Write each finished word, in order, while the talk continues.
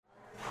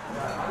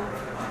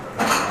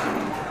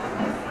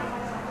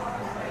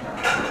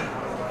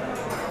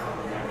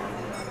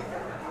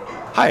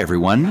Hi,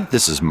 everyone.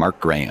 This is Mark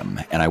Graham,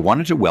 and I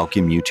wanted to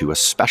welcome you to a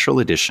special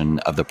edition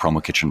of the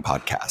Promo Kitchen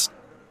podcast.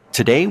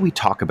 Today, we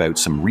talk about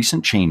some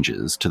recent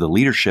changes to the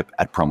leadership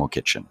at Promo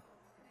Kitchen.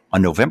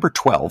 On November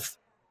 12th,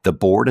 the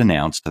board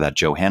announced that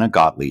Johanna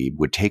Gottlieb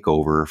would take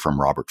over from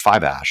Robert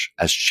Fivash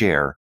as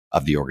chair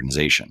of the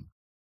organization.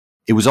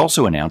 It was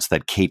also announced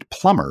that Kate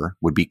Plummer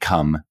would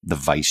become the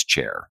vice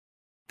chair.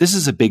 This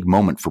is a big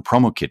moment for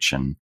Promo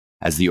Kitchen,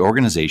 as the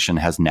organization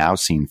has now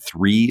seen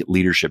 3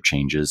 leadership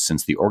changes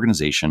since the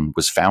organization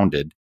was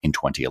founded in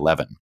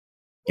 2011.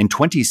 In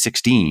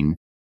 2016,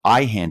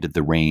 I handed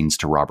the reins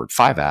to Robert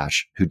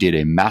Fivash, who did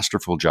a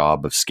masterful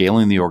job of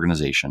scaling the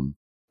organization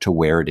to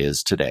where it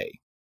is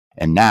today.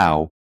 And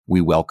now we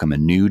welcome a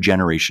new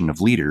generation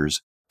of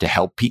leaders to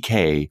help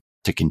PK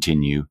to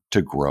continue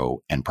to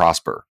grow and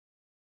prosper.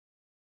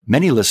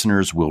 Many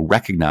listeners will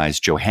recognize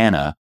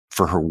Johanna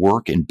for her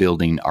work in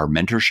building our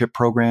mentorship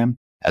program,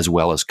 as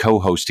well as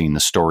co-hosting the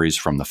Stories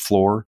from the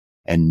Floor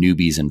and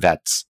Newbies and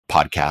Vets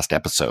podcast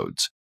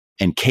episodes.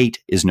 And Kate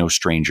is no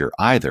stranger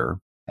either,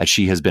 as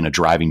she has been a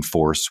driving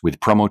force with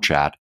Promo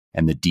Chat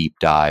and the Deep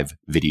Dive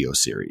video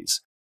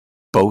series.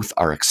 Both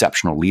are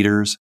exceptional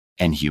leaders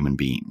and human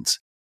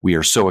beings. We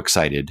are so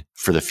excited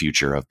for the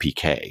future of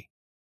PK.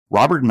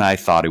 Robert and I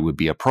thought it would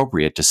be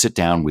appropriate to sit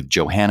down with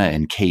Johanna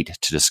and Kate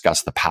to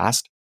discuss the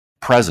past,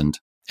 present,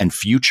 and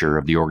future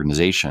of the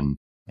organization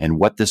and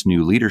what this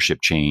new leadership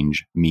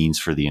change means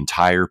for the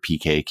entire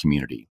PK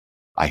community.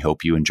 I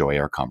hope you enjoy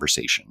our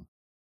conversation.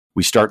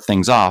 We start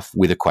things off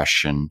with a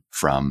question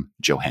from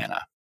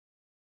Johanna.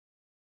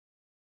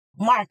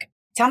 Mark,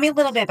 tell me a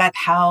little bit about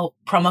how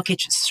Promo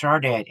Kitchen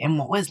started and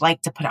what it was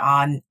like to put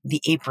on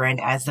the apron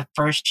as the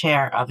first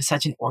chair of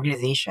such an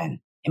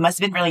organization. It must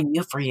have been really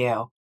new for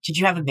you. Did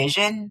you have a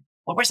vision?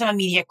 What were some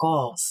immediate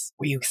goals?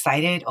 Were you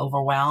excited,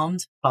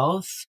 overwhelmed,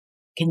 both?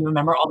 Can you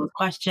remember all those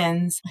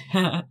questions?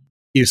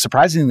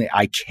 Surprisingly,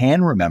 I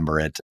can remember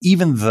it,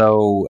 even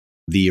though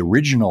the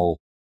original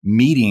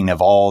meeting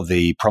of all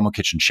the Promo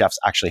Kitchen chefs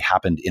actually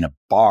happened in a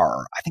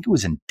bar. I think it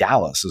was in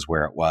Dallas is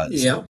where it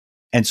was. Yeah.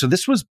 And so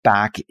this was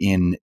back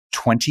in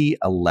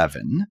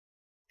 2011.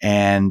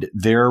 And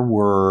there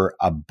were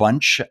a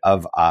bunch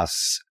of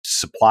us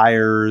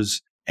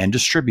suppliers and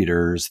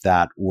distributors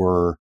that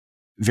were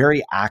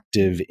very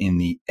active in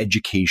the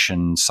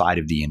education side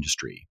of the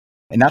industry.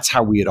 And that's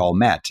how we had all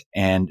met.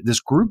 And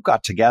this group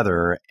got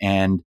together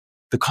and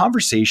the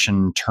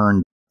conversation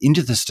turned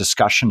into this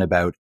discussion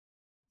about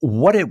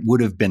what it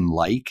would have been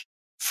like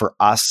for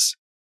us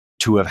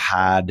to have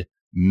had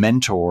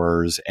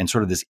mentors and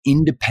sort of this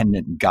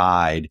independent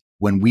guide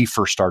when we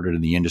first started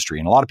in the industry.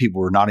 And a lot of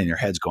people were nodding their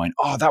heads going,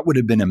 oh, that would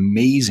have been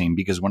amazing,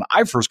 because when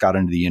I first got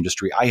into the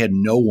industry, I had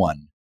no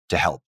one to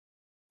help,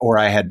 or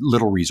I had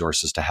little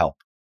resources to help.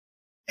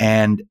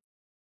 And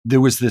there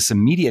was this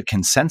immediate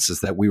consensus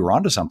that we were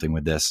onto something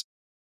with this.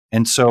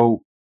 And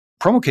so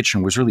Promo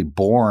Kitchen was really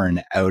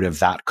born out of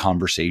that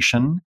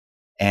conversation.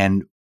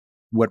 And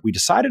what we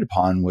decided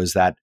upon was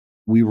that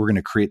we were going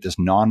to create this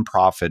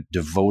nonprofit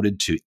devoted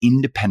to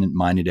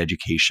independent-minded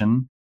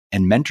education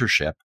and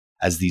mentorship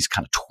as these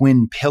kind of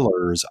twin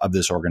pillars of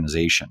this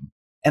organization.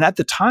 And at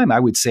the time, I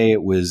would say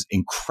it was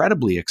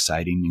incredibly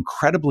exciting,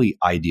 incredibly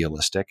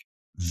idealistic,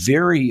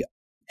 very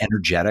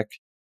energetic.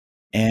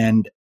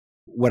 And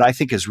what I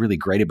think is really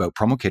great about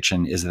Promo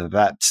Kitchen is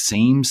that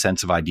same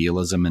sense of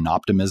idealism and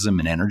optimism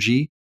and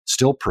energy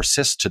still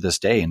persists to this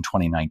day in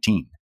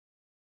 2019.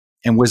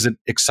 And was it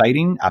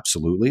exciting?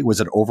 Absolutely.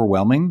 Was it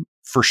overwhelming?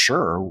 For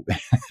sure.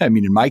 I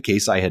mean, in my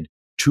case, I had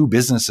 2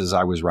 businesses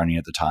I was running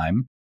at the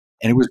time,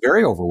 and it was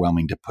very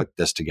overwhelming to put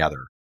this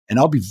together. And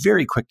I'll be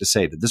very quick to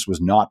say that this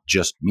was not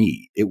just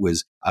me. It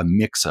was a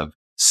mix of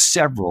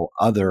several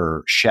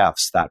other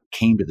chefs that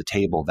came to the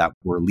table that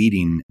were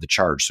leading the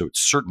charge. So it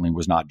certainly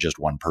was not just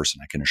one person.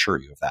 I can assure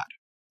you of that.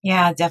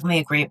 Yeah, definitely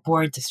a great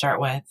board to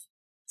start with.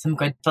 Some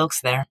good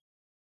folks there.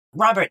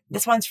 Robert,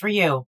 this one's for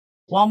you.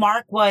 While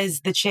Mark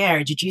was the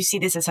chair, did you see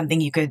this as something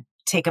you could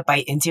take a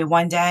bite into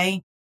one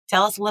day?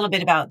 Tell us a little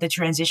bit about the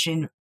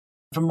transition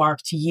from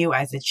Mark to you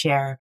as the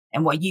chair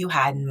and what you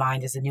had in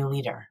mind as a new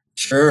leader.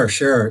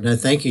 Sure. No,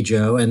 thank you,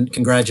 Joe. And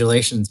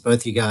congratulations,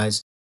 both you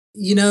guys.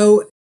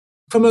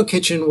 Promo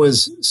Kitchen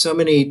was so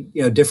many,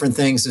 different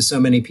things to so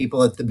many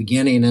people at the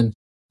beginning. And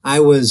I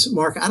was,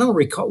 Mark, I don't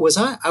recall,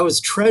 I was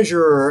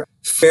treasurer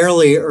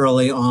fairly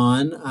early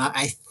on.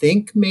 I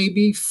think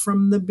maybe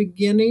from the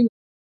beginning.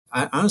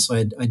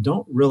 Honestly, I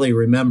don't really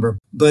remember,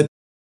 but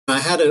I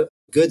had a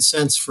good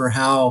sense for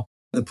how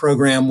the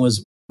program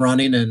was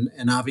running,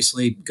 and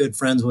obviously good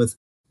friends with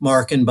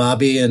Mark and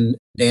Bobby and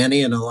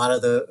Danny and a lot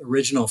of the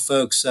original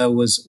folks. I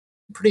was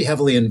pretty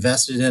heavily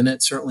invested in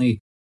it, certainly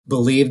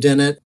believed in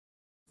it.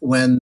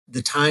 When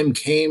the time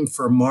came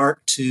for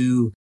Mark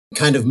to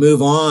kind of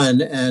move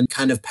on and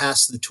kind of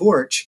pass the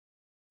torch,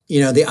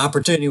 the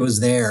opportunity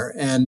was there.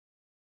 And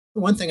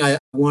one thing I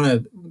want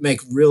to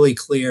make really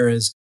clear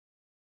is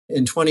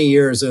in 20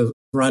 years of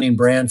running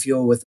Brand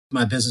Fuel with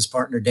my business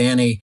partner,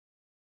 Danny,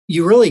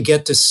 you really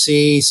get to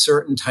see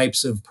certain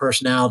types of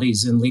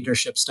personalities and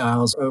leadership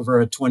styles over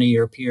a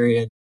 20-year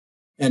period.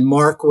 And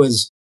Mark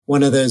was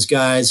one of those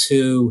guys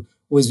who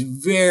was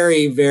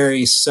very,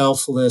 very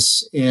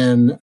selfless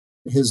in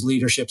his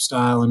leadership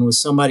style and was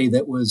somebody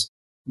that was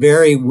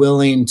very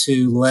willing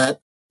to let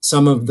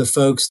some of the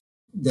folks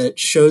that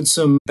showed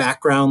some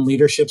background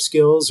leadership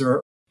skills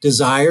or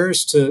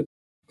desires to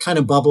kind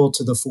of bubble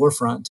to the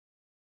forefront.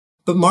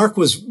 But Mark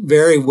was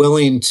very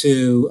willing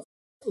to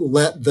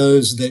let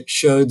those that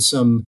showed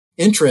some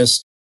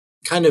interest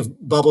kind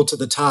of bubble to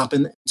the top.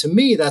 And to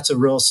me, that's a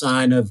real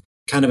sign of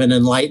kind of an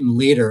enlightened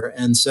leader.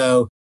 And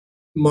so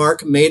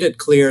Mark made it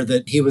clear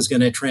that he was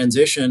going to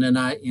transition, and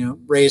I,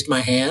 raised my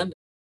hand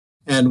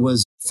and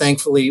was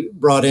thankfully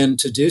brought in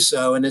to do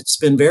so. And it's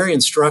been very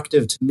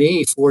instructive to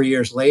me 4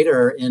 years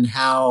later in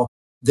how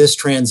this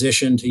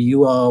transition to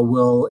you all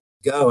will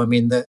go. I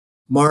mean,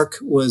 Mark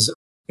was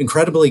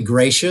incredibly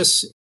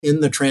gracious in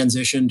the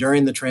transition,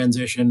 during the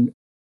transition,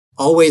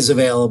 always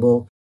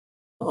available,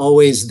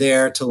 always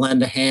there to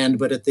lend a hand,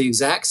 but at the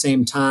exact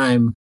same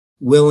time,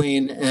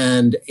 willing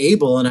and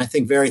able, and I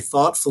think very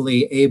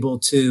thoughtfully able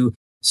to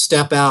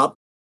step out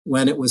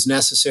when it was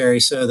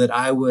necessary so that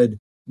I would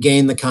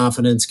gain the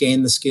confidence,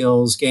 gain the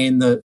skills, gain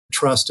the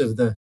trust of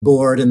the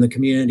board and the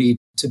community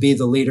to be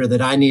the leader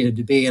that I needed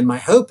to be. And my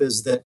hope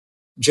is that,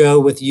 Joe,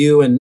 with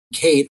you and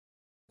Kate,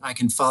 I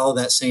can follow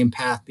that same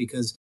path,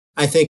 because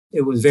I think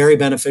it was very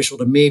beneficial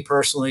to me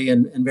personally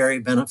and very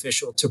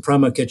beneficial to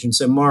Promo Kitchen.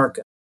 So Mark,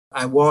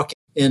 I walk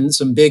in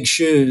some big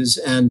shoes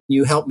and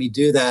you helped me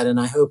do that. And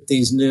I hope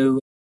these new,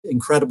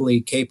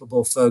 incredibly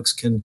capable folks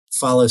can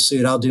follow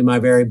suit. I'll do my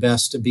very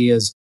best to be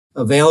as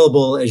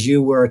available as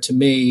you were to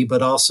me,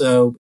 but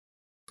also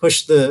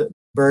push the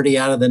birdie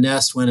out of the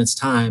nest when it's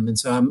time. And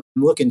so I'm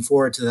looking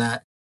forward to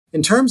that.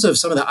 In terms of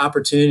some of the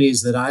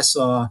opportunities that I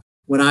saw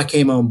when I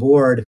came on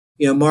board,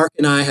 Mark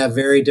and I have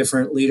very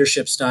different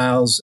leadership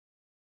styles.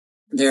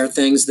 There are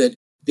things that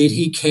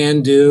he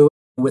can do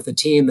with a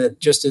team that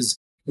just is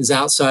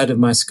outside of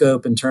my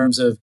scope in terms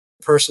of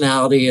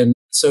personality and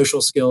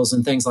social skills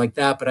and things like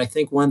that. But I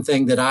think one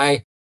thing that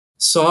I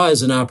saw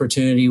as an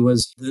opportunity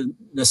was the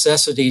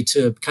necessity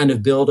to kind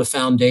of build a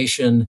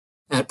foundation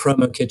at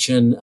Promo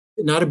Kitchen,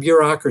 not a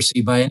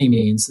bureaucracy by any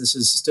means. This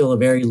is still a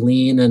very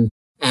lean and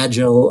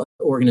agile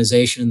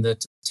organization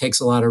that takes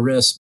a lot of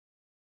risk.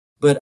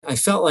 But I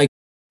felt like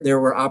there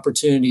were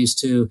opportunities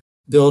to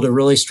build a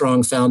really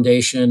strong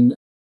foundation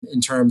in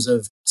terms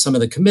of some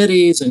of the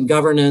committees and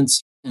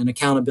governance and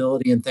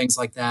accountability and things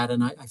like that.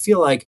 And I feel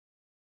like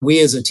we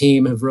as a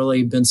team have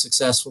really been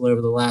successful over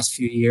the last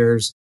few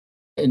years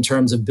in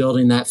terms of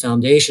building that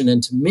foundation.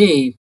 And to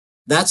me,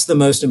 that's the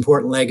most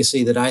important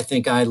legacy that I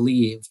think I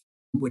leave,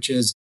 which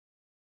is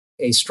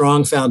a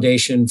strong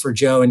foundation for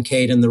Joe and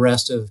Kate and the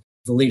rest of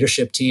the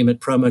leadership team at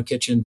Promo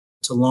Kitchen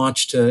to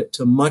launch to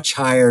much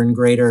higher and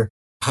greater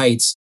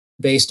heights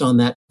based on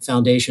that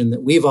foundation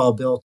that we've all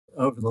built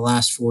over the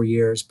last 4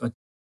 years. But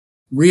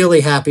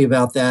really happy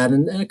about that.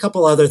 And a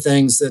couple other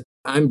things that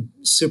I'm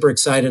super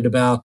excited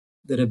about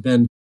that have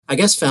been, I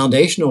guess,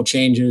 foundational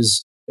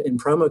changes in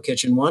Promo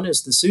Kitchen. One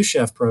is the sous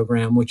chef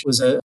program, which was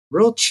a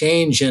real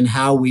change in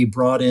how we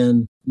brought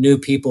in new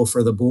people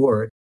for the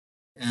board.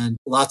 And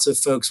lots of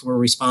folks were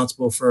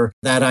responsible for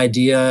that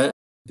idea.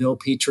 Bill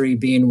Petrie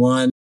being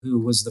one, who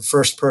was the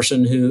first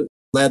person who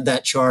led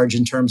that charge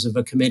in terms of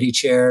a committee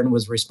chair and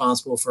was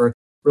responsible for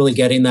really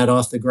getting that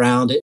off the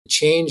ground. It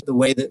changed the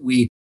way that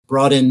we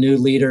brought in new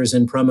leaders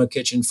in Promo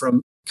Kitchen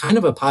from kind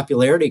of a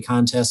popularity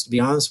contest, to be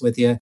honest with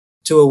you,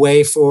 to a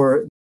way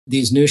for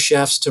these new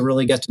chefs to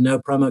really get to know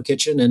Promo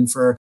Kitchen and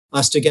for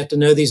us to get to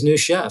know these new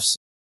chefs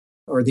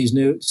or these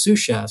new sous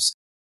chefs.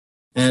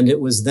 And it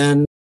was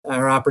then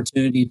our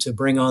opportunity to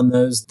bring on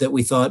those that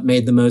we thought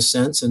made the most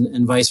sense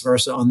and vice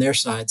versa on their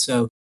side.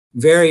 So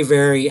very,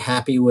 very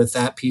happy with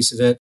that piece of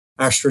it.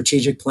 Our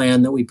strategic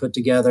plan that we put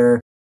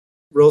together,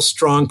 real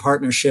strong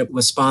partnership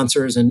with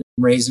sponsors and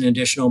raising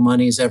additional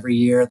monies every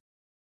year.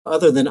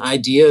 Other than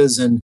ideas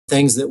and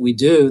things that we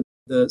do,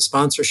 the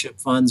sponsorship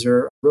funds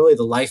are really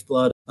the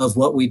lifeblood of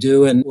what we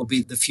do and will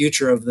be the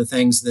future of the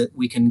things that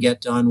we can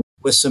get done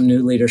with some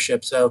new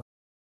leadership. So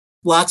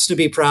lots to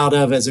be proud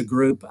of as a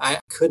group. I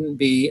couldn't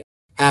be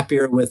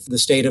happier with the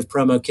state of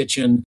Promo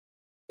Kitchen,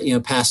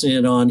 passing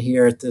it on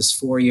here at this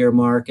 4-year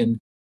mark. And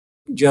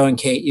Joe and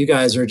Kate, you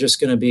guys are just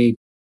going to be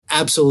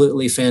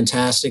absolutely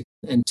fantastic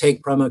and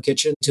take Promo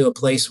Kitchen to a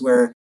place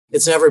where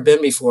it's never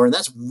been before. And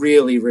that's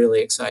really,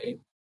 really exciting.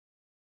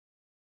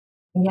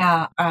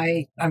 Yeah,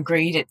 I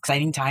agreed.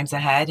 Exciting times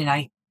ahead. And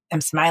I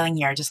am smiling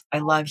here. I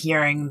love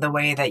hearing the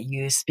way that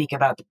you speak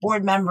about the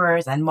board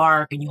members and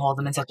Mark, and you hold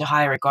them in such a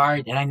high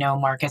regard. And I know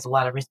Mark has a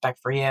lot of respect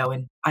for you.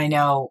 And I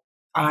know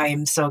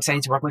I'm so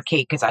excited to work with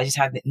Kate because I just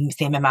have the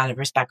same amount of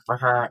respect for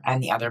her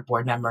and the other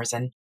board members.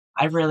 And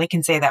I really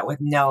can say that with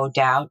no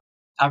doubt.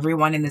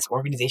 Everyone in this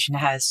organization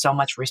has so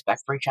much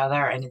respect for each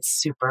other, and it's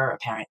super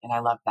apparent. And I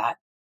love that.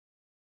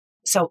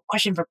 So,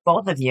 question for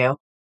both of you.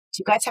 Do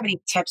you guys have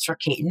any tips for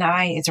Kate and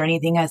I? Is there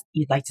anything else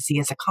you'd like to see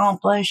us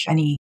accomplish?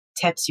 Any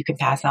tips you can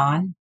pass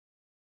on?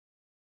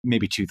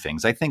 Maybe two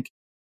things. I think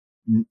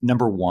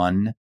number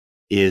one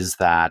is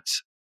that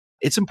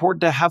it's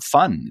important to have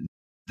fun.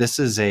 This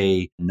is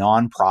a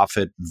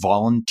nonprofit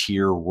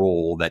volunteer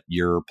role that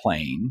you're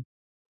playing.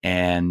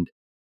 And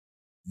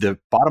the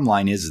bottom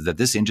line is that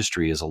this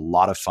industry is a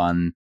lot of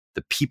fun.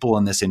 The people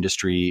in this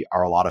industry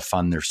are a lot of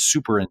fun. They're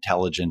super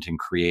intelligent and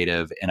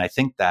creative. And I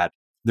think that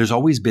there's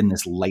always been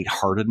this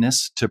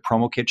lightheartedness to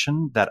Promo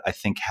Kitchen that I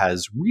think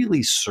has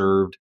really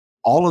served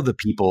all of the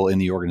people in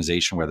the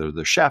organization, whether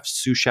they're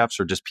chefs, sous chefs,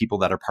 or just people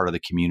that are part of the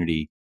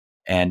community.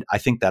 And I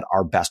think that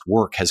our best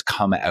work has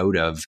come out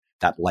of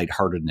that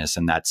lightheartedness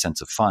and that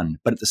sense of fun.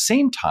 But at the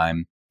same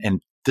time,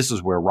 and this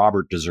is where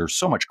Robert deserves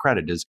so much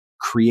credit, is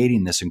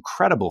creating this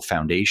incredible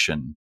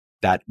foundation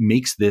that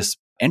makes this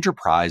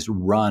enterprise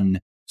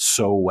run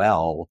so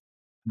well.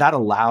 That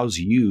allows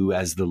you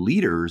as the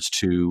leaders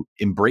to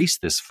embrace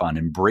this fun,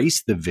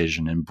 embrace the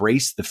vision,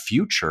 embrace the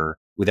future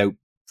without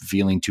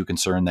feeling too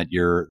concerned that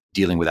you're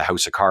dealing with a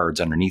house of cards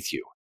underneath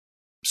you.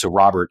 So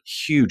Robert,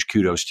 huge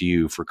kudos to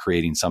you for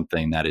creating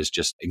something that is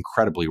just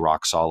incredibly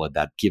rock solid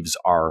that gives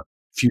our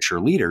future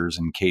leaders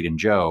and Kate and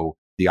Joe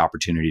the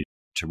opportunity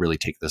to really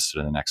take this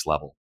to the next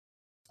level.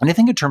 And I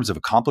think in terms of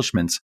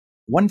accomplishments,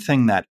 one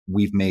thing that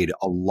we've made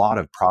a lot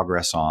of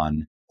progress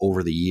on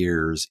over the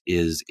years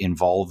is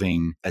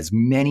involving as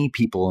many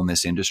people in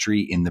this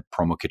industry in the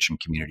Promo Kitchen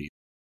community.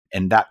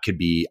 And that could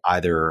be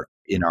either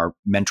in our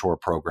mentor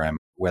program,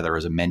 whether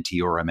as a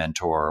mentee or a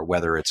mentor,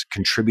 whether it's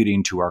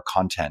contributing to our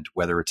content,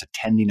 whether it's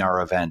attending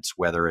our events,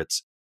 whether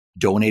it's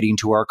donating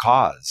to our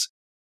cause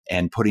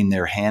and putting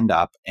their hand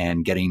up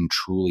and getting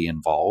truly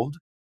involved.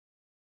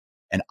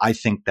 And I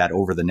think that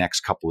over the next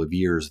couple of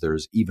years,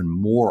 there's even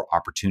more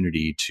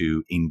opportunity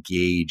to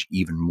engage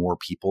even more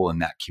people in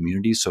that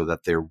community so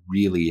that they're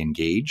really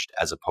engaged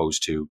as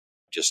opposed to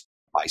just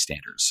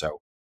bystanders. So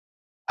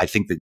I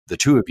think that the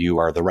two of you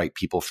are the right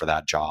people for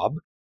that job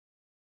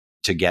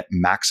to get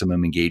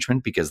maximum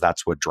engagement because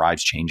that's what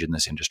drives change in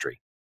this industry.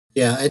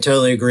 Yeah, I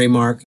totally agree,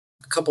 Mark.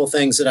 A couple of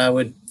things that I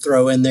would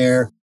throw in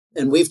there,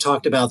 and we've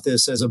talked about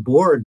this as a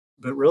board,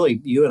 but really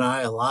you and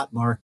I a lot,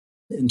 Mark,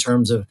 in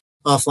terms of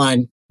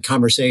offline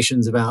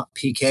conversations about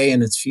PK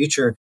and its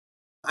future.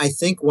 I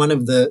think one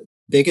of the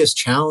biggest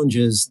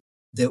challenges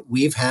that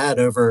we've had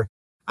over,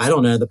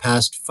 the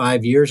past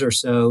 5 years or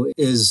so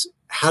is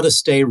how to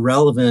stay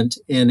relevant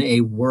in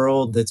a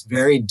world that's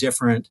very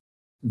different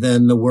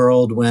than the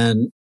world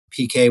when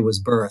PK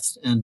was birthed.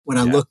 And when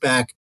I look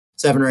back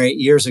 7 or 8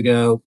 years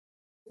ago,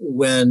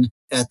 when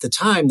at the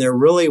time there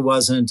really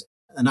wasn't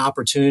an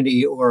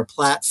opportunity or a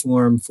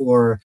platform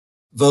for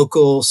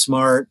vocal,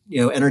 smart,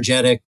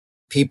 energetic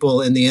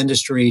people in the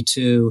industry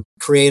to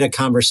create a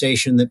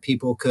conversation that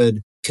people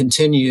could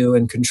continue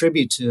and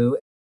contribute to.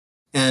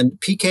 And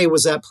PK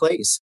was that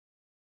place.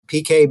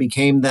 PK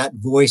became that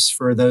voice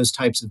for those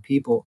types of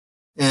people.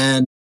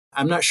 And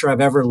I'm not sure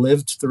I've ever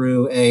lived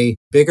through a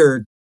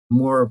bigger,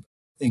 more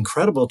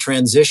incredible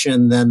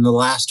transition than the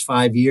last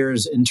 5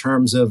 years in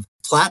terms of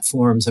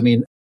platforms. I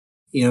mean,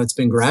 it's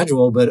been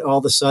gradual, but all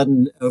of a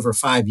sudden over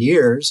 5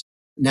 years,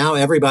 now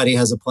everybody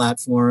has a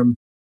platform.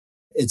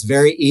 It's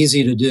very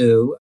easy to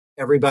do.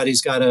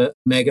 Everybody's got a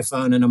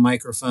megaphone and a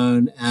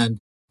microphone and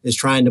is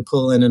trying to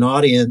pull in an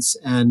audience.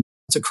 And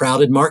it's a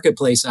crowded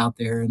marketplace out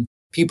there. And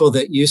people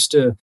that used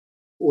to,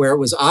 where it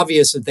was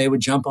obvious that they would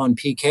jump on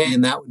PK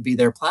and that would be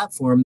their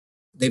platform,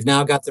 they've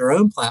now got their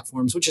own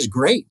platforms, which is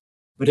great.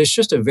 But it's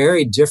just a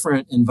very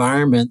different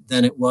environment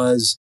than it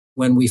was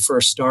when we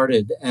first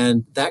started.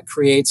 And that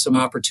creates some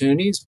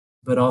opportunities,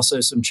 but also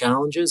some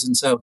challenges. And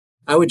so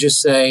I would just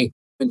say,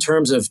 in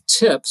terms of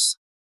tips,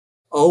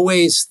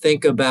 always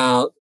think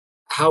about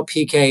how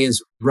PK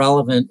is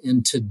relevant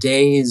in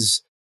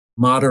today's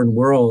modern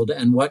world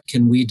and what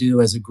can we do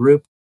as a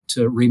group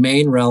to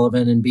remain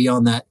relevant and be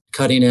on that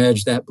cutting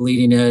edge, that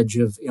bleeding edge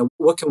of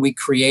what can we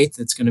create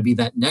that's going to be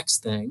that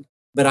next thing.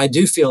 But I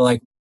do feel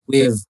like we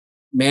have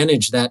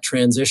managed that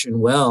transition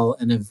well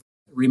and have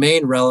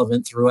remained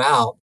relevant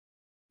throughout.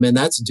 And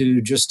that's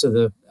due just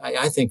to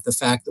I think the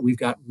fact that we've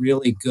got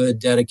really good,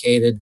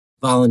 dedicated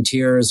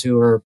volunteers who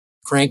are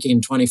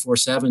cranking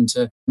 24/7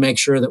 to make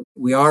sure that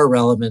we are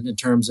relevant in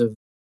terms of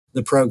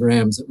the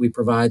programs that we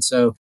provide.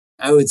 So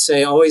I would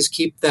say always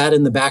keep that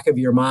in the back of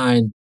your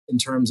mind in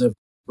terms of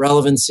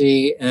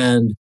relevancy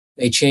and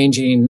a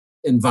changing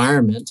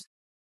environment.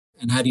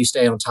 And how do you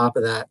stay on top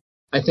of that?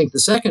 I think the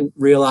second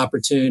real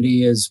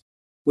opportunity is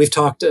we've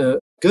talked a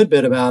good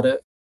bit about it,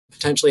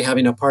 potentially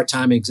having a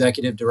part-time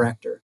executive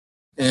director.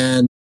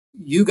 And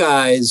you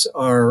guys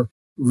are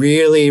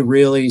really,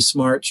 really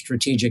smart,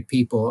 strategic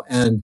people.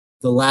 And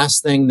the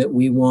last thing that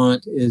we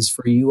want is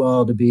for you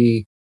all to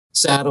be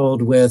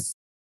saddled with,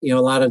 a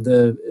lot of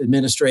the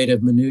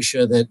administrative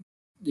minutia that,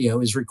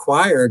 is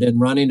required in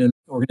running an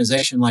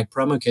organization like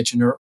Promo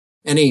Kitchen or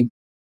any,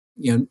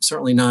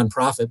 certainly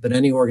nonprofit, but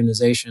any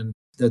organization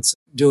that's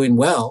doing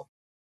well.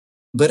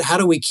 But how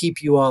do we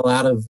keep you all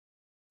out of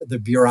the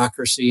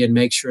bureaucracy and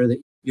make sure that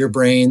your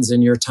brains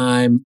and your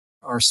time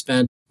are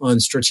spent on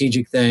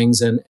strategic things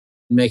and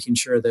making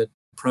sure that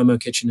Promo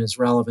Kitchen is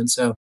relevant?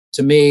 So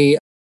to me,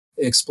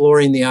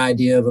 exploring the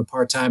idea of a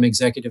part-time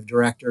executive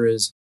director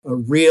is a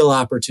real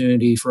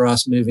opportunity for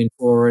us moving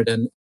forward.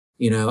 And,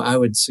 I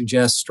would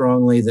suggest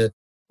strongly that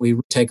we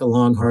take a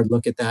long, hard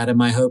look at that. And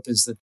my hope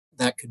is that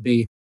that could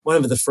be one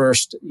of the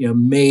first,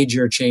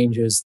 major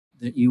changes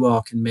that you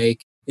all can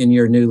make in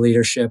your new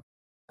leadership.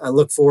 I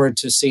look forward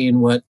to seeing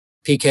what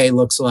PK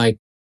looks like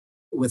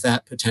with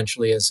that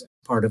potentially as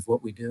part of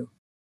what we do.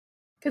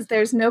 Because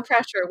there's no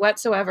pressure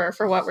whatsoever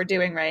for what we're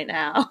doing right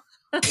now.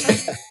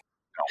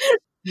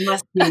 You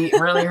must be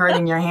really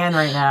hurting your hand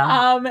right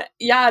now.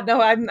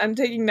 I'm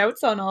taking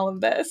notes on all of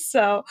this.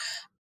 So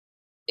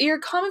your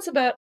comments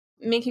about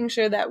making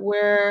sure that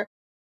we're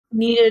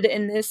needed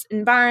in this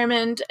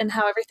environment and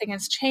how everything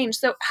has changed.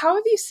 So how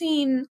have you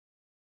seen,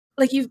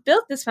 like, you've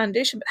built this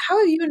foundation, but how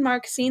have you and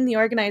Mark seen the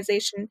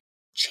organization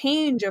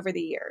change over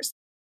the years?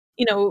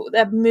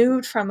 That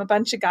moved from a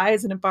bunch of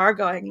guys in a bar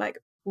going like,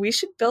 we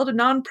should build a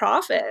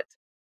nonprofit.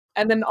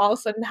 And then all of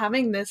a sudden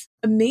having this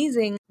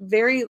amazing,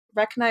 very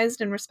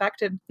recognized and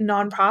respected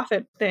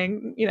nonprofit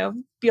thing,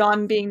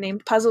 beyond being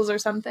named Puzzles or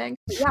something.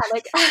 Yeah,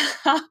 like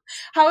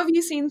how have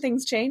you seen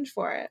things change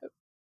for it?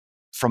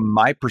 From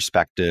my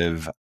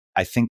perspective,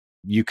 I think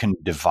you can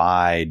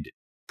divide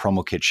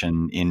Promo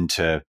Kitchen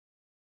into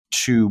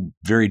two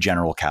very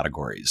general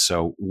categories.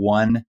 So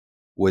one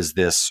was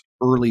this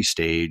early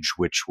stage,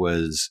 which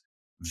was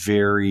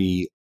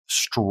very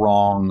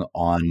strong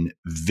on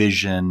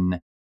vision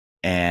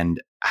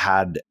and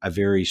had a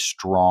very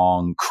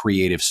strong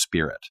creative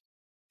spirit,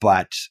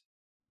 but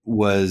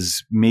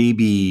was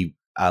maybe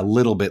a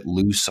little bit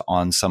loose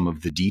on some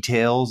of the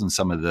details and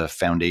some of the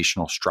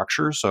foundational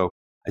structure. So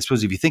I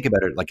suppose if you think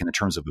about it, like in the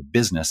terms of a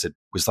business, it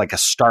was like a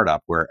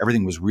startup where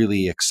everything was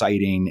really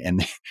exciting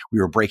and we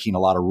were breaking a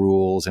lot of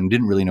rules and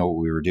didn't really know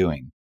what we were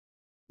doing.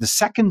 The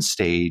second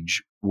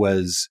stage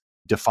was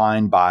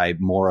defined by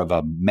more of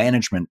a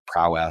management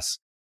prowess.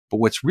 But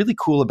what's really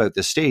cool about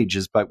this stage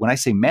is, but when I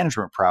say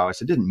management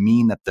prowess, it didn't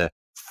mean that the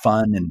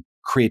fun and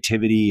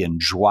creativity and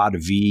joie de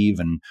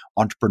vivre and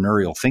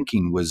entrepreneurial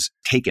thinking was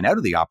taken out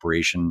of the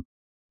operation.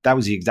 That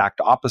was the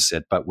exact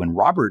opposite. But when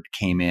Robert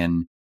came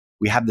in,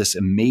 we had this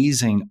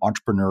amazing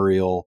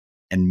entrepreneurial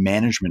and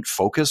management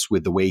focus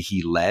with the way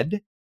he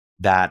led,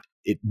 that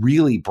it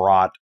really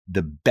brought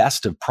the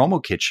best of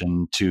Promo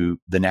Kitchen to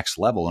the next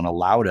level and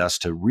allowed us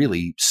to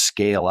really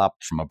scale up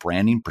from a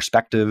branding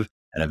perspective,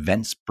 an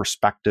events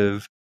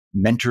perspective,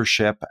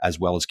 mentorship, as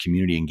well as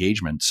community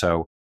engagement.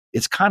 So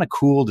it's kind of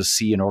cool to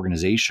see an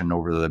organization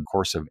over the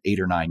course of 8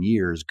 or 9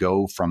 years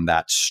go from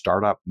that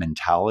startup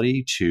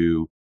mentality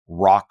to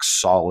rock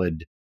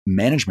solid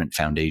management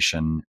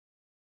foundation,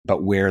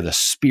 but where the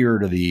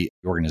spirit of the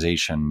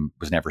organization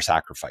was never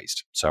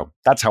sacrificed. So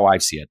that's how I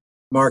see it.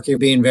 Mark, you're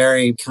being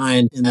very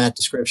kind in that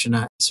description.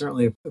 I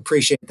certainly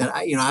appreciate that.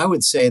 I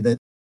would say that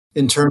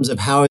in terms of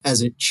how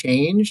has it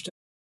changed,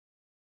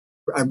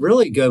 I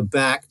really go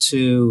back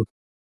to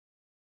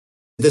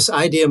this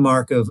idea,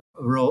 Mark, of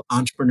a real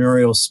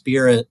entrepreneurial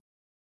spirit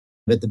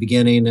at the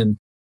beginning and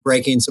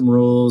breaking some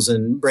rules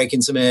and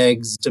breaking some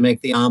eggs to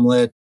make the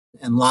omelet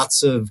and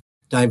lots of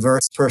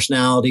diverse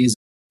personalities.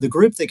 The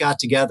group that got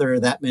together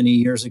that many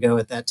years ago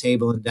at that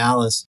table in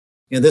Dallas,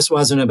 this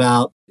wasn't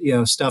about,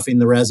 stuffing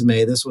the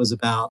resume. This was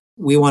about,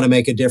 we want to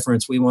make a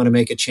difference. We want to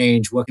make a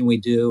change. What can we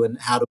do? And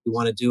how do we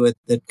want to do it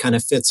that kind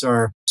of fits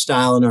our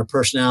style and our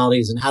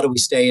personalities? And how do we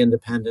stay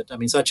independent? I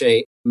mean, such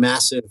a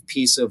massive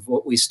piece of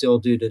what we still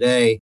do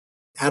today.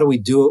 How do we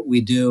do what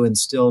we do and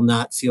still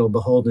not feel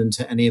beholden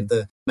to any of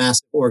the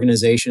massive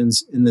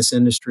organizations in this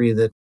industry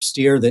that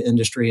steer the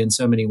industry in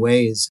so many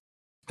ways?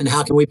 And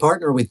how can we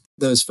partner with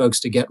those folks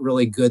to get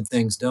really good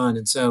things done?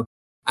 And so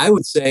I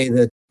would say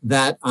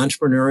that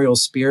entrepreneurial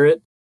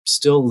spirit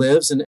still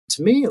lives. And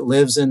to me, it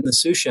lives in the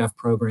sous chef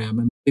program.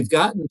 And we've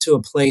gotten to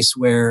a place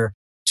where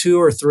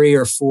 2 or 3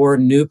 or 4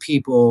 new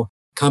people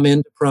come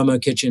into Promo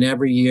Kitchen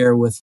every year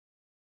with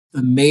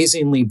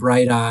amazingly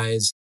bright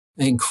eyes,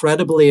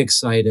 incredibly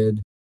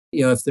excited.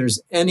 If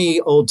there's any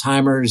old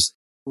timers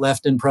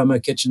left in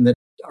Promo Kitchen that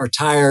are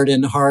tired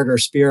in heart or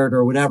spirit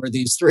or whatever,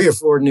 these 3 or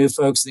 4 new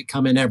folks that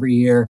come in every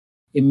year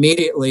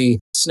immediately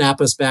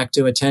snap us back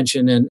to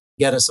attention and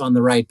get us on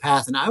the right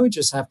path. And I would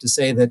just have to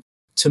say that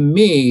to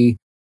me,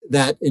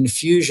 that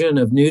infusion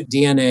of new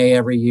DNA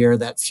every year,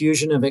 that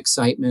fusion of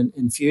excitement,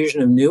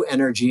 infusion of new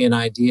energy and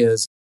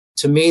ideas,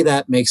 to me,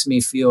 that makes me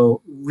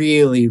feel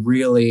really,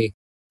 really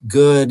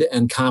good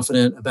and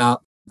confident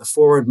about the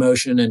forward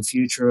motion and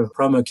future of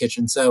Promo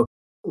Kitchen. So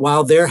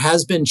while there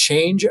has been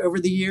change over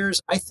the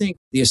years, I think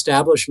the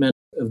establishment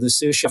of the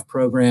sous chef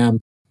program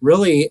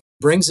really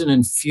brings an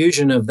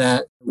infusion of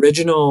that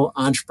original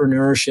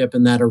entrepreneurship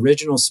and that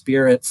original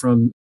spirit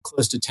from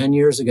close to 10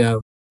 years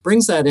ago,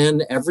 brings that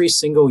in every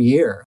single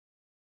year.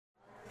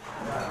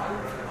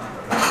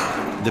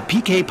 The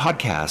PK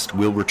Podcast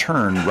will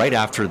return right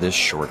after this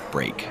short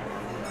break.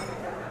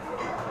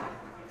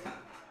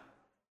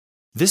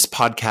 This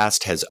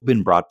podcast has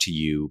been brought to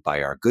you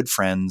by our good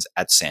friends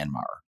at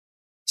Sanmar.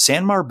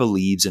 Sanmar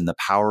believes in the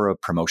power of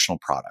promotional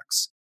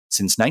products.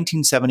 Since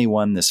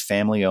 1971, this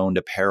family-owned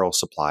apparel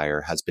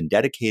supplier has been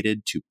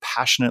dedicated to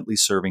passionately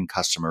serving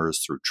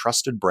customers through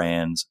trusted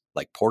brands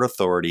like Port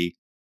Authority,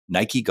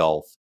 Nike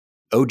Golf,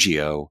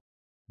 OGIO,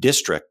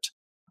 District,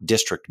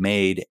 District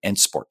Made, and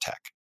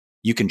Sportech.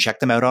 You can check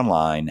them out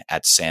online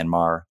at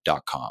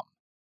sanmar.com.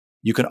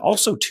 You can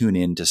also tune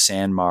in to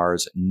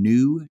Sanmar's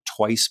new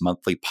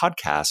twice-monthly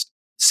podcast,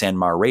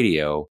 Sanmar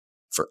Radio,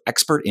 for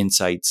expert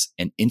insights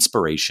and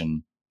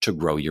inspiration to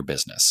grow your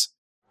business.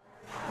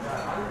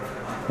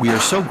 We are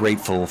so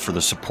grateful for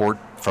the support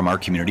from our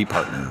community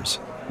partners.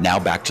 Now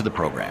back to the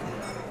program.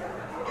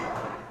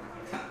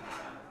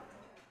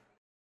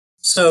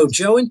 So,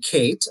 Joe and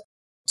Kate,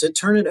 to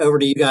turn it over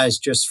to you guys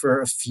just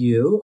for a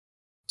few,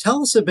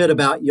 tell us a bit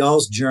about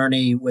y'all's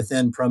journey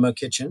within Promo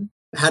Kitchen.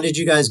 How did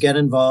you guys get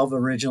involved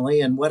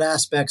originally, and what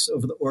aspects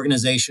of the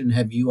organization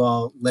have you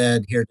all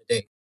led here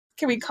today?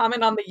 Can we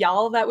comment on the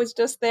y'all that was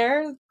just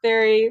there?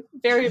 Very,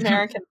 very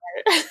American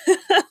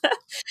there.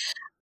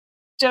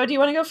 Joe, do you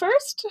want to go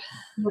first?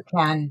 You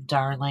can,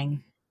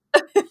 darling.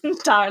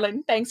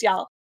 Darling, thanks,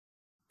 y'all.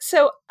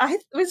 So I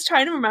was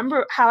trying to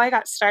remember how I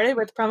got started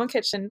with Promo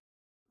Kitchen,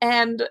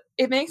 and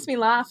it makes me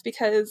laugh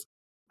because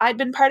I'd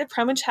been part of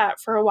Promo Chat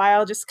for a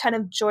while, just kind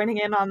of joining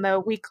in on the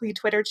weekly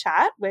Twitter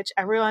chat, which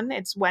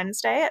it's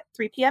Wednesday at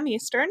 3 p.m.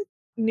 Eastern,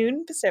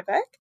 noon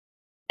Pacific.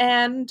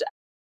 And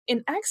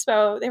in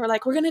Expo, they were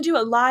like, we're going to do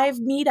a live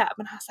meetup.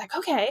 And I was like,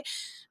 okay.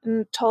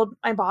 And told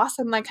my boss,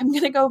 I'm like, I'm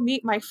going to go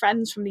meet my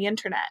friends from the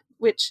internet,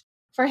 which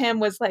for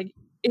him was like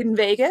in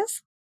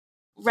Vegas.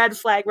 Red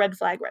flag, red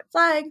flag, red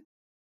flag.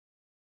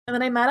 And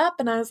then I met up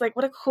and I was like,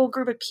 what a cool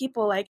group of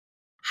people. Like,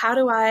 how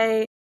do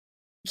I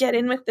get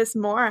in with this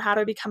more? How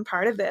do I become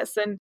part of this?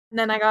 And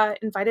then I got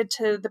invited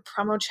to the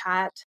Promo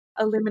Chat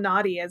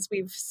Illuminati, as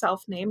we've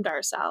self-named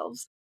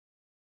ourselves.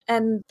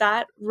 And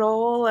that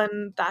role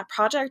and that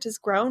project has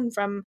grown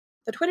from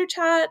the Twitter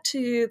chat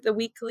to the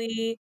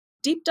weekly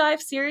deep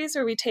dive series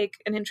where we take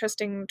an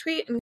interesting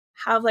tweet and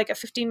have like a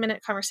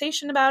 15-minute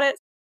conversation about it,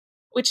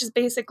 which is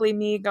basically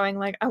me going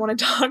like, I want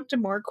to talk to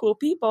more cool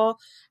people.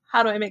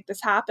 How do I make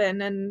this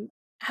happen? And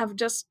have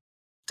just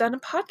done a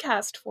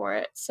podcast for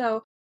it.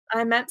 So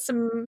I met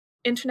some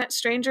internet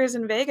strangers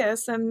in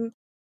Vegas and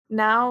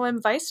now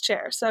I'm vice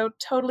chair. So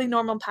totally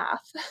normal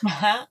path.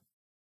 I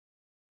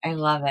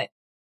love it.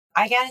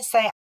 I gotta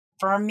say,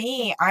 for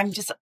me, I'm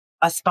just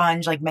a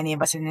sponge like many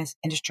of us in this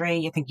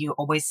industry. I think you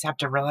always have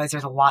to realize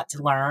there's a lot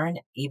to learn,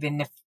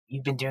 even if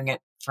you've been doing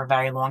it for a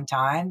very long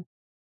time.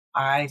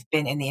 I've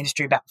been in the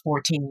industry about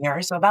 14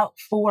 years. So about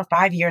 4 or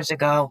 5 years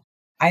ago,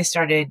 I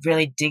started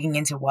really digging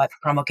into what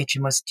Promo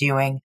Kitchen was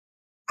doing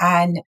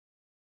and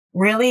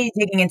really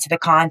digging into the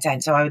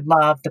content. So I would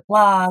love the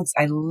blogs.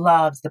 I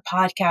loved the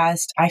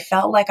podcast. I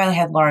felt like I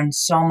had learned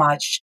so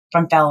much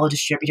from fellow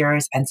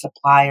distributors and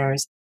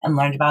suppliers and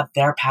learned about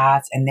their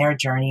paths and their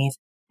journeys.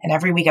 And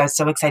every week I was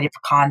so excited for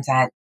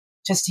content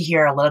just to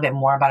hear a little bit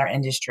more about our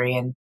industry.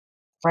 And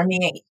for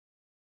me,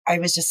 I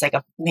was just like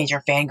a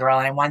major fangirl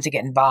and I wanted to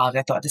get involved.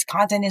 I thought this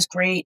content is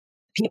great.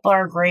 People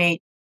are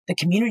great. The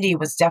community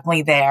was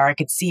definitely there. I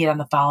could see it on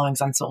the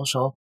followings on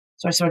social.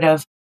 So I sort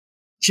of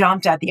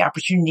jumped at the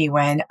opportunity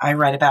when I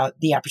read about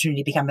the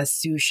opportunity to become a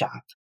sous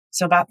chef.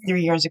 So about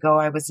 3 years ago,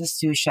 I was a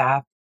sous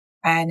chef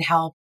and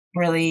helped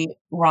really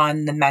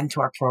run the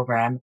mentor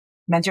program.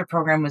 Mentor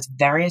program was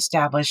very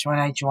established when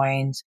I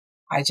joined.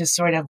 I just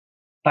sort of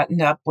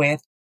buttoned up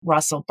with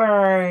Russell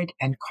Bird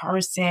and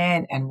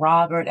Carson and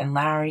Robert and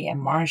Larry and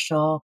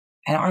Marshall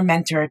and our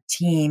mentor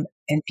team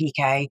in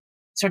PK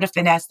sort of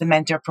finessed the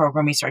mentor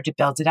program. We started to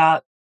build it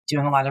up,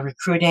 doing a lot of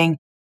recruiting.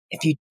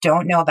 If you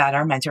don't know about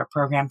our mentor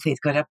program, please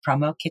go to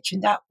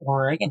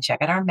promokitchen.org and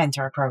check out our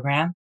mentor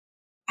program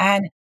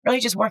and really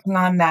just working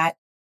on that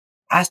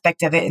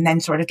aspect of it and then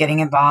sort of getting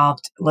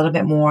involved a little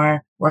bit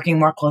more, working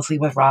more closely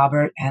with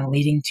Robert and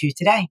leading to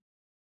today.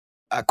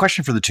 A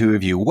question for the two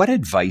of you. What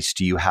advice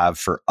do you have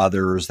for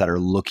others that are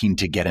looking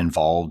to get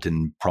involved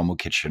in Promo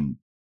Kitchen?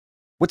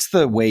 What's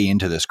the way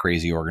into this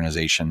crazy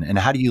organization and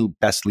how do you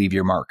best leave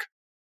your mark?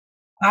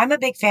 I'm a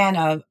big fan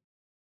of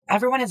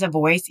everyone has a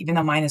voice, even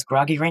though mine is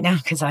groggy right now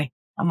because I'm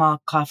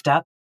all coughed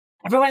up.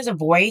 Everyone has a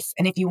voice.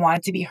 And if you want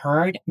it to be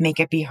heard, make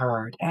it be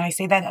heard. And I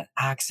say that at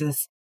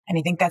Axis. And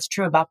I think that's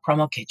true about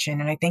Promo Kitchen.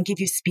 And I think if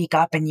you speak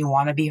up and you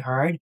want to be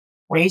heard,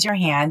 raise your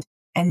hand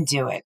and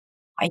do it.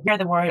 I hear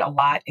the word a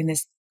lot in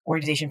this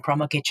organization,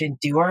 Promo Kitchen,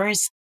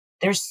 doers.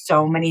 There's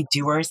so many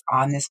doers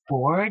on this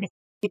board.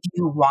 If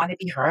you want to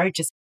be heard,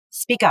 just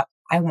speak up.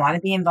 I want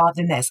to be involved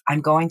in this.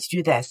 I'm going to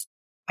do this.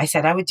 I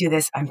said I would do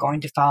this. I'm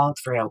going to follow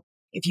through.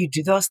 If you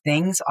do those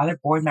things, other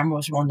board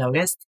members will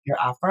notice your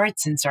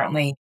efforts and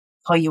certainly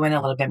pull you in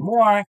a little bit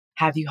more,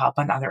 have you help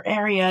on other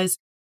areas,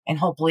 and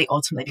hopefully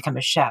ultimately become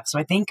a chef. So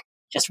I think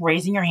just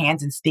raising your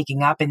hands and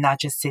speaking up and not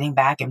just sitting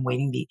back and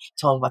waiting to be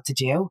told what to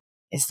do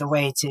is the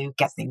way to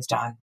get things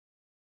done.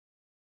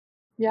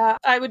 Yeah,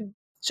 I would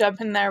jump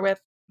in there with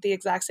the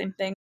exact same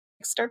thing.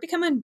 Start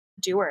becoming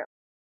a doer.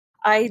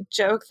 I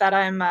joke that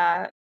I'm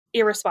a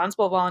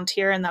irresponsible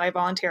volunteer and that I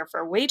volunteer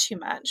for way too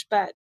much.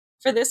 But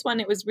for this one,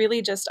 it was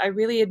really just, I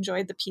really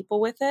enjoyed the people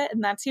with it.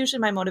 And that's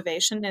usually my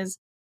motivation is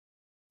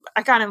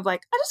I kind of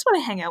like, I just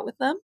want to hang out with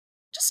them.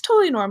 Just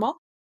totally normal.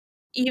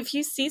 If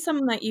you see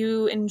someone that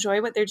you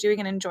enjoy what they're doing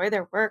and enjoy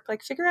their work,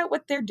 like figure out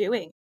what they're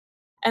doing.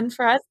 And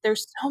for us,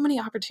 there's so many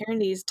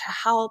opportunities to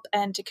help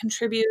and to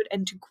contribute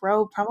and to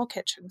grow Promo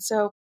Kitchen.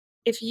 So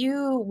if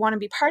you want to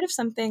be part of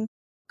something,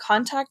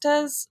 contact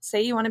us,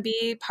 say you want to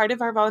be part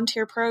of our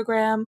volunteer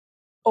program,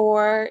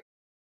 or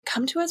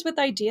come to us with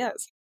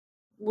ideas.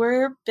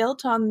 We're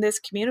built on this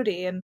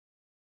community, and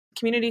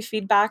community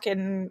feedback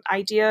and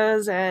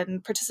ideas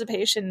and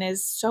participation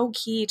is so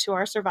key to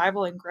our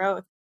survival and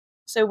growth.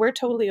 So we're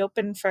totally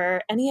open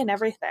for any and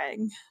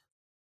everything.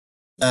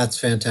 That's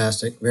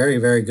fantastic. Very,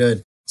 very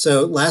good.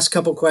 So, last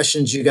couple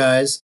questions, you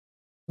guys.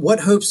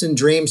 What hopes and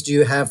dreams do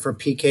you have for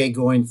PK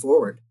going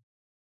forward?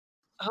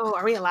 Oh,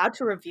 are we allowed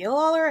to reveal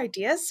all our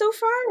ideas so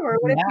far? Or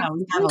what Yeah,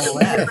 we have a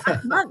list.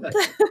 last month?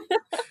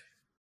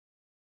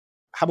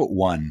 How about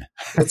one?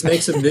 Let's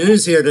make some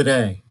news here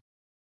today.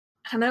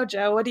 I don't know,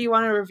 Joe. What do you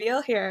want to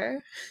reveal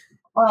here?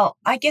 Well,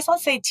 I guess I'll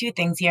say two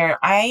things here.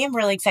 I am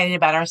really excited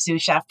about our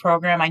sous chef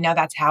program. I know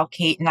that's how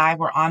Kate and I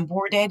were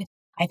onboarded.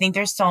 I think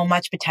there's so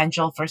much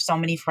potential for so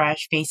many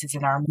fresh faces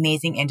in our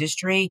amazing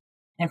industry.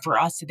 And for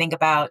us to think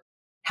about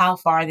how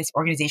far this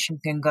organization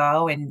can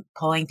go and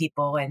pulling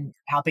people and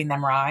helping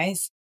them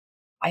rise.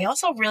 I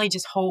also really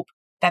just hope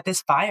that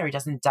this fire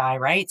doesn't die,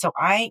 right? So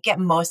I get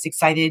most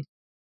excited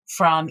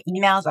from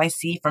emails I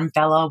see from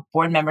fellow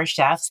board member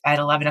chefs at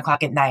 11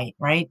 o'clock at night,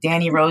 right?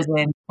 Danny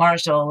Rosen,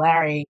 Marshall,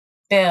 Larry,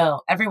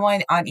 Bill,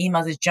 everyone on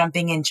emails is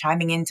jumping in,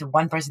 chiming into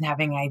one person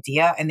having an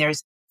idea. And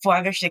there's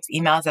 5 or 6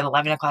 emails at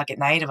 11 o'clock at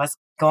night of us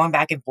going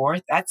back and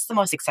forth. That's the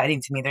most exciting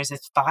to me. There's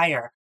this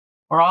fire.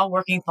 We're all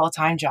working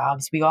full-time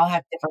jobs. We all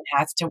have different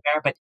hats to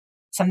wear, but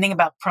something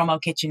about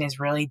Promo Kitchen is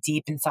really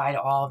deep inside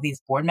all of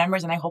these board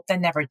members. And I hope that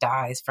never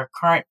dies for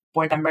current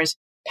board members,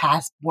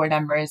 past board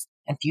members,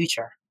 and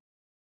future.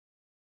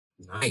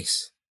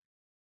 Nice.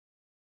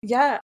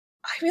 Yeah,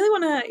 I really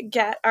want to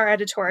get our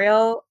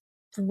editorial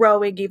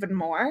growing even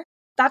more.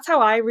 That's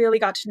how I really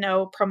got to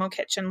know Promo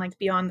Kitchen, like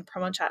beyond the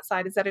promo chat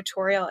side, is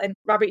editorial. And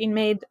Robert, you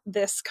made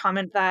this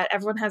comment that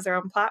everyone has their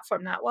own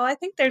platform now. Well, I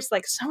think there's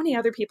like so many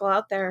other people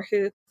out there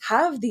who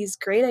have these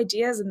great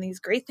ideas and these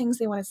great things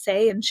they want to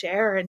say and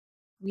share. And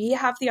we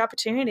have the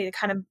opportunity to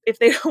kind of, if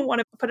they don't want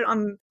to put it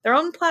on their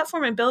own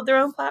platform and build their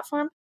own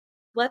platform,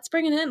 let's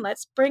bring it in.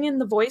 Let's bring in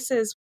the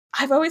voices.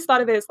 I've always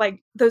thought of it as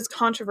like those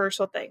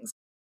controversial things.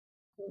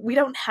 We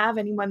don't have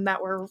anyone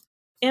that we're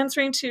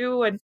answering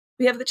to, and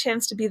we have the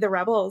chance to be the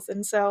rebels.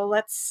 And so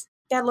let's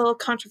get a little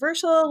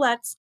controversial.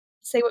 Let's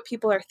say what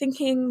people are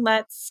thinking.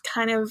 Let's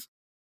kind of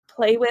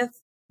play with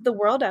the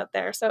world out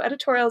there. So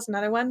editorial is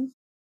another one.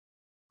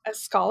 A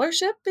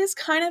scholarship is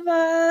kind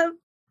of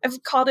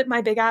I've called it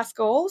my big ass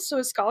goal. So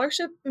a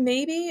scholarship,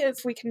 maybe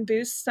if we can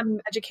boost some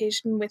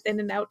education within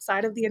and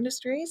outside of the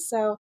industry.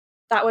 So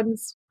that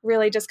one's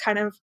really just kind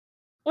of,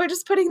 we're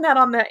just putting that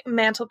on the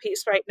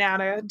mantelpiece right now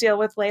to deal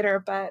with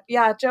later. But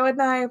yeah, Joe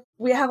and I,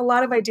 we have a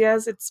lot of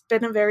ideas. It's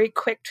been a very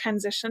quick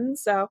transition.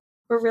 So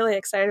we're really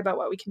excited about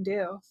what we can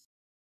do.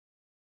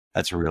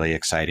 That's really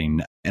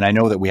exciting. And I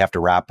know that we have to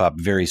wrap up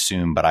very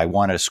soon, but I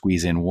want to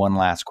squeeze in one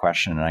last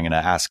question. And I'm going to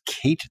ask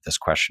Kate this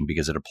question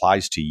because it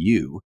applies to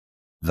you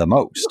the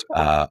most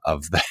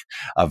of the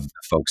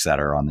folks that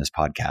are on this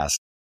podcast.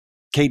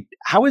 Kate,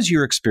 how has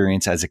your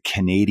experience as a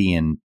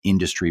Canadian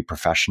industry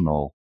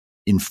professional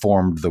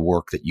informed the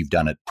work that you've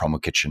done at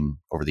Promo Kitchen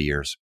over the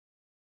years?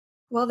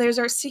 Well, there's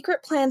our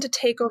secret plan to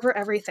take over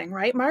everything,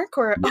 right, Mark?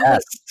 Or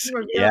yes,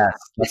 yes.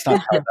 Let's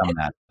not tell them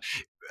that.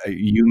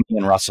 You, me,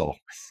 and Russell.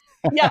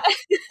 Yeah.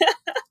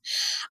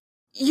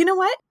 You know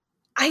what?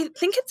 I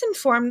think it's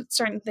informed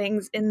certain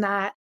things in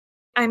that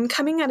I'm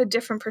coming at a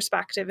different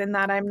perspective, in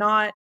that I'm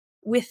not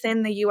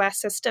within the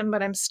US system,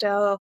 but I'm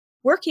still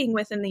working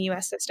within the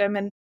US system.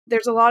 And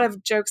there's a lot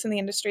of jokes in the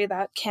industry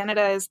that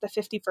Canada is the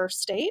 51st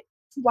state,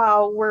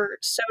 while we're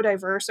so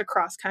diverse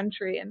across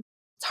country. And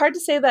it's hard to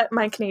say that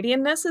my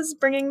Canadianness is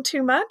bringing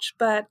too much,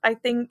 but I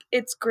think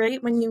it's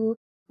great when you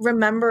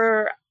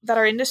remember that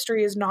our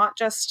industry is not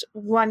just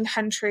one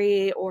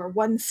country or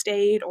one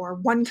state or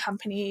one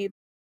company.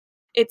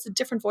 It's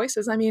different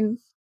voices. I mean,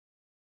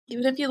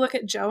 even if you look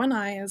at Joe and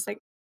I as like,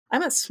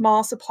 I'm a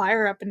small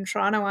supplier up in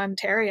Toronto,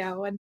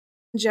 Ontario, and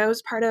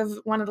Joe's part of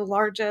one of the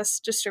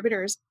largest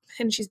distributors,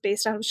 and she's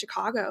based out of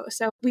Chicago.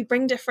 So we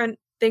bring different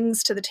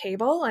things to the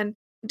table and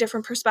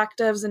different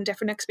perspectives and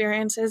different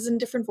experiences and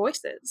different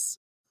voices.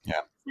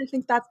 Yeah. I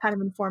think that's kind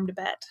of informed a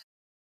bit.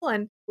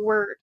 And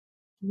we're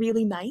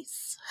really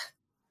nice.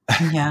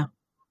 Yeah.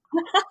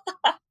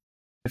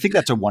 I think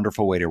that's a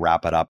wonderful way to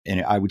wrap it up.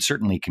 And I would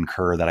certainly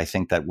concur that I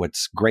think that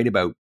what's great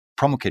about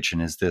Promo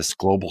Kitchen is this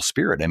global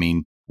spirit. I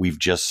mean, we've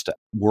just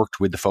worked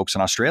with the folks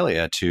in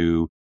Australia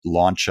to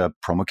launch a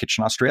Promo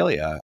Kitchen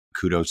Australia.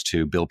 Kudos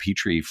to Bill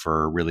Petrie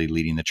for really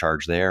leading the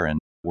charge there and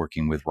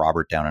working with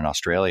Robert down in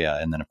Australia.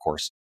 And then, of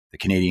course, the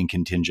Canadian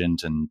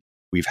contingent. And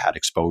we've had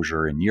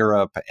exposure in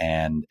Europe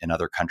and in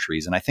other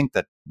countries. And I think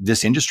that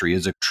this industry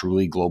is a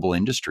truly global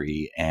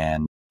industry.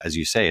 And as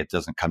you say, it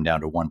doesn't come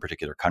down to one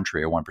particular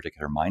country or one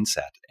particular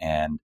mindset.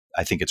 And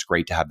I think it's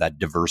great to have that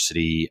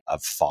diversity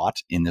of thought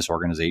in this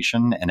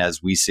organization. And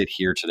as we sit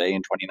here today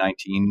in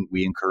 2019,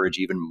 we encourage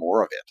even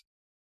more of it.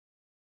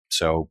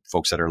 So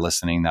folks that are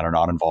listening that are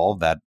not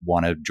involved, that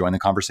want to join the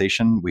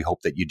conversation, we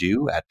hope that you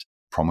do at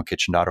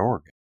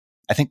promokitchen.org.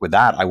 I think with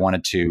that, I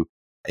wanted to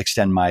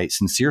extend my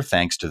sincere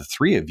thanks to the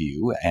three of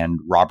you and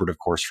Robert, of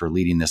course, for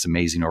leading this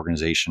amazing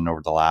organization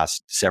over the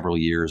last several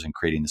years and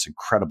creating this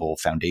incredible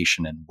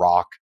foundation and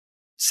rock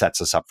sets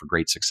us up for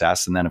great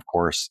success. And then, of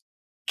course,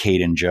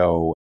 Kate and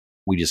Joe,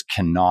 we just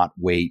cannot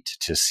wait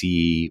to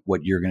see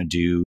what you're going to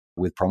do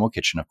with Promo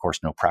Kitchen. Of course,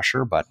 no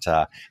pressure, but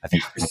I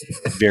think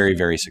very,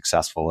 very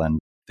successful. And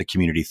the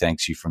community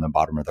thanks you from the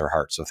bottom of their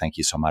heart. So thank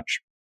you so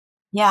much.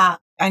 Yeah,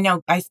 I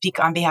know I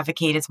speak on behalf of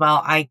Kate as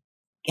well. I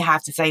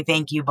have to say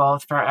thank you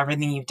both for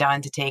everything you've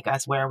done to take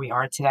us where we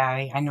are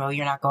today. I know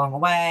you're not going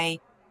away.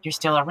 You're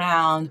still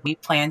around. We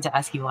plan to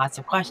ask you lots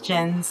of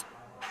questions.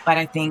 But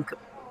I think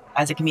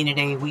as a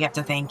community, we have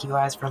to thank you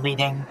guys for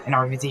leading an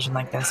organization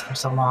like this for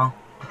so long.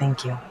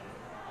 Thank you.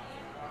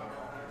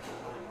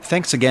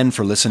 Thanks again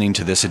for listening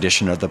to this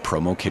edition of the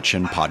Promo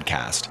Kitchen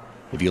podcast.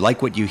 If you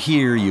like what you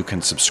hear, you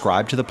can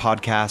subscribe to the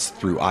podcast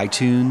through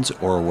iTunes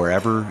or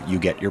wherever you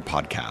get your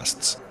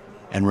podcasts.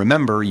 And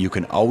remember, you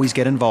can always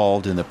get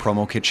involved in the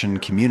Promo Kitchen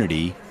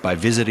community by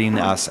visiting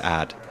us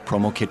at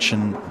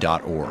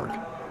promokitchen.org.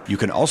 You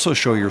can also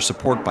show your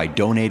support by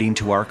donating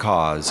to our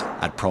cause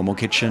at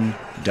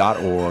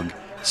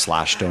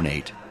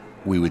promokitchen.org/donate.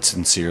 We would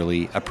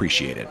sincerely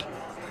appreciate it.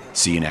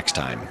 See you next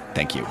time.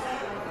 Thank you.